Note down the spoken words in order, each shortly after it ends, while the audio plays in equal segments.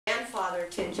grandfather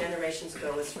 10 generations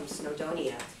ago was from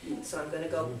Snowdonia, so I'm going to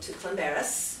go to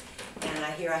Clonberis, and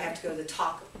I hear I have to go to the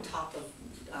top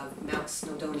of Mount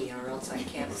Snowdonia, or else I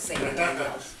can't say anything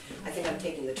else. I think I'm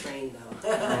taking the train, though.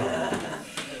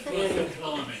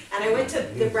 And I went to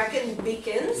the Brecon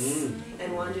Beacons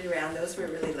and wandered around. Those were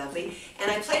really lovely. And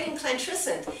I played in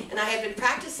Clantrisant, and I had been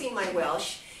practicing my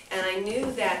Welsh, and I knew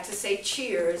that to say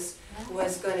cheers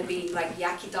was going to be like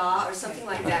Yaki Da or something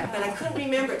like that, but I couldn't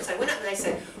remember it, so I went up and I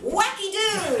said, Wacky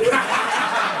Doo!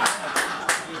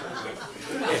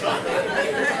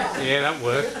 Yeah, that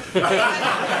worked. They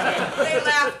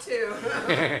laughed too.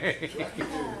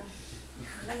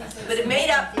 But it made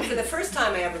up for the first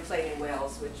time I ever played in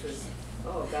Wales, which was,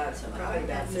 oh God, probably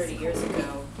about 30 years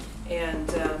ago.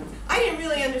 And I didn't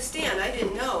really understand, I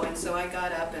didn't know, and so I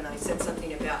got up and I said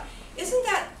something about, isn't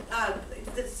that,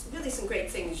 there's really some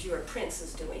great things your Prince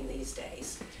is doing these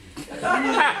days. And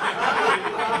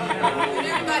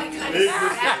everybody kind of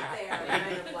sat there,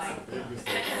 kind of like,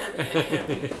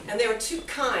 and they were too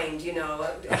kind, you know.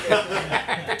 But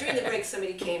during the break,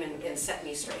 somebody came and set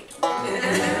me straight.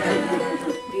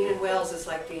 Being in Wales is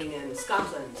like being in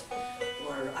Scotland,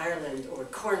 or Ireland, or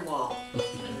Cornwall.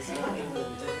 It's not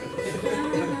England.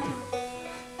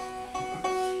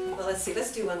 Well, let's see.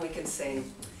 Let's do one we can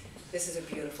sing. This is a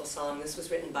beautiful song. This was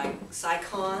written by Cy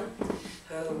Khan,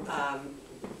 who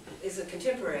is a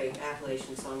contemporary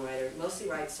Appalachian songwriter. Mostly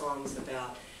writes songs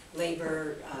about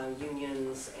labor,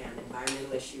 unions, and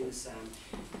environmental issues.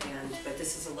 But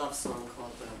this is a love song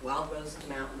called Wild Rose of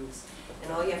the Mountains.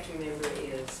 And all you have to remember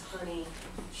is honey,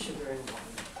 sugar, and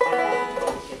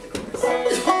water. Get the chorus.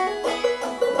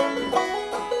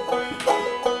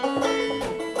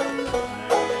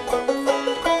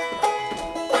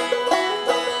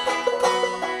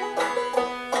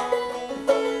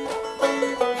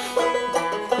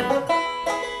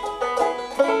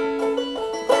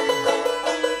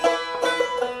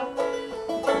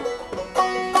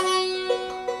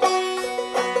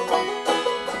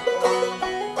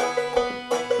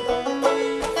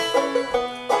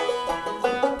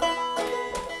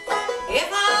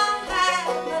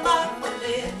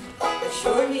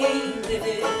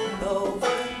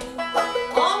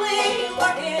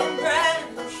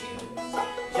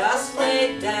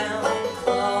 Down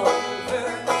clover,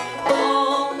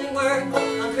 only work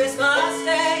on Christmas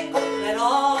Day, let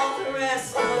all